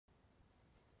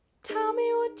Tell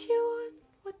me what you want,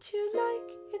 what you like,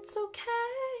 it's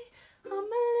okay. I'm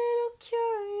a little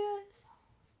curious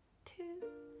too.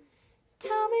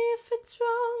 Tell me if it's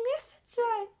wrong, if it's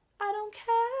right, I don't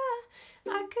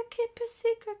care. I could keep a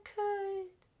secret, could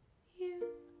you?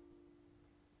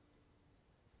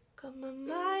 Got my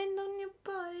mind on your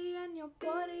body and your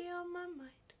body on my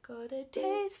mind. Got a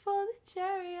taste for the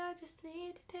cherry, I just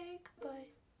need to take a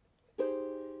bite.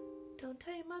 Don't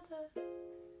tell your mother,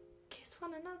 kiss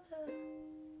one another,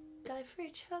 die for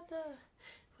each other.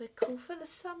 We're cool for the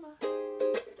summer.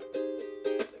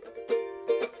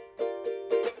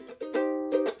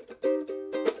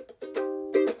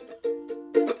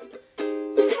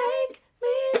 Take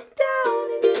me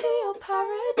down into your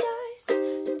paradise.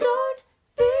 Don't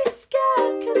be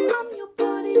scared, 'cause I'm your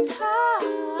body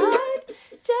type.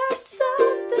 Just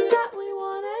something that we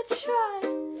wanna try,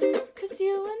 'cause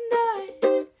you and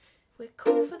I, we're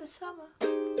cool for the summer.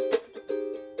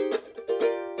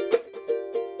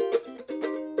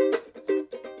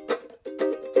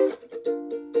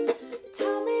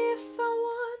 Tell me if I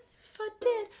won, if I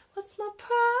did, what's my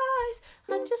prize?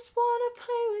 I just wanna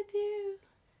play with you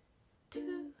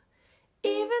too.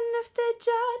 Even if they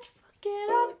judge, fuck it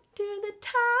up, do the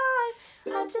time.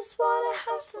 I just wanna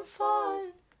have some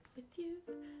fun with you.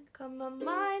 Got my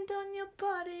mind on your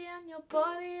body and your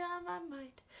body on my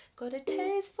mind. Got a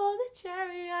taste for the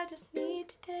cherry, I just need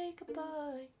to take a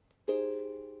bite.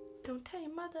 Don't tell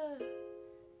your mother,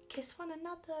 kiss one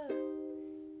another,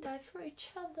 die for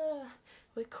each other.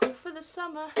 We're cool for the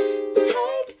summer.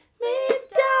 Take me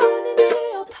down into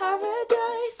your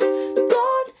paradise.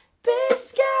 Don't be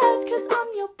scared, 'cause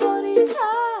I'm your body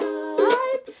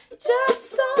type. Just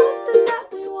something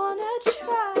that we wanna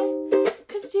try,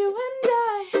 'cause you and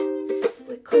I,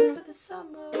 we're cool for the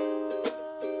summer.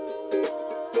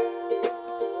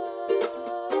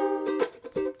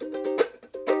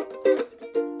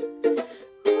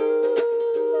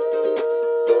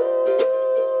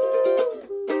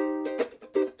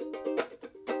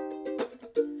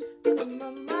 Got my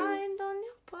mind on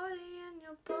your body and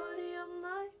your body on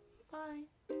my mind.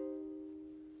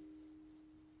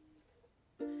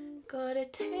 Got a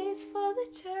taste for the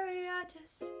cherry, I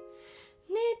just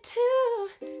need to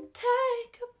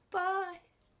take a bite.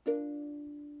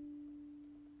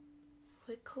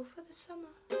 We're cool for the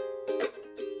summer.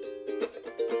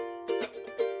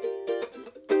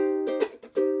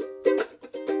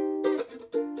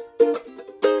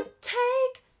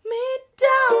 Take me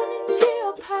down into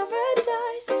your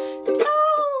paradise.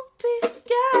 Don't be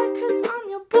scared, 'cause I'm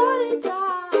your body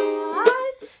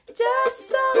type. Just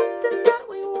something that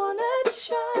we wanna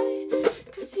try,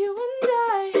 'cause you and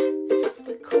I,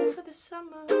 we're cool for the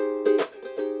summer.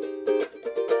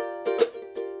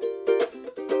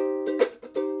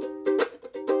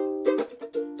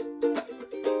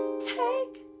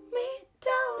 Take me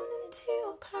down into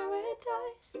your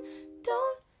paradise.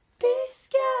 Don't be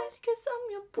scared, 'cause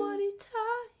I'm your body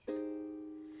type.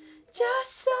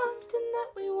 Just something that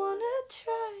we wanna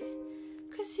try,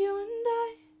 'cause you and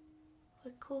I,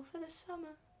 we're cool for the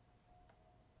summer.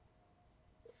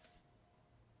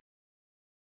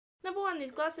 Number one, these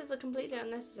glasses are completely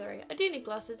unnecessary. I do need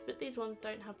glasses, but these ones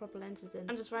don't have proper lenses in.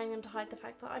 I'm just wearing them to hide the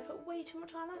fact that I put way too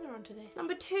much eyeliner on today.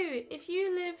 Number two, if you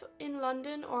live in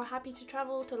London or are happy to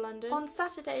travel to London, on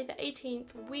Saturday the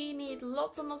 18th, we need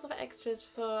lots and lots of extras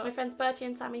for my friends Bertie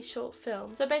and Sammy's short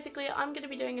film. So basically, I'm going to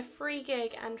be doing a free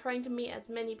gig and trying to meet as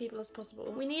many people as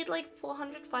possible. We need like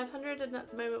 400, 500, and at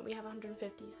the moment we have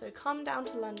 150. So come down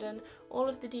to London. All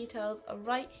of the details are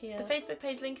right here. The Facebook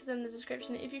page link is in the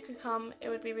description. If you could come, it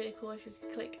would be really cool if you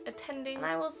could click attending, and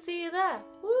I will see you there.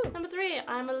 Woo! Number three,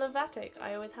 I'm a Lovatic.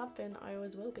 I always have been, I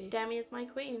always will be. Demi is my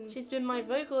queen. She's been my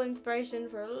vocal inspiration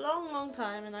for a long, long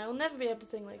time, and I will never be able to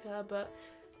sing like her, but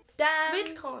damn!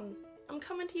 VidCon! I'm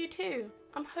coming to you too.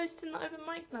 I'm hosting the open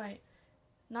mic night.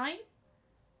 Night?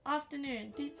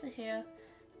 Afternoon. Dates are here.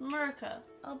 America.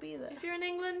 I'll be there. If you're in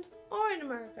England or in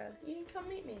America, you can come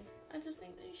meet me. I just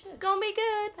think that you should. It's gonna be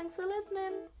good. Thanks for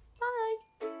listening.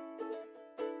 Bye.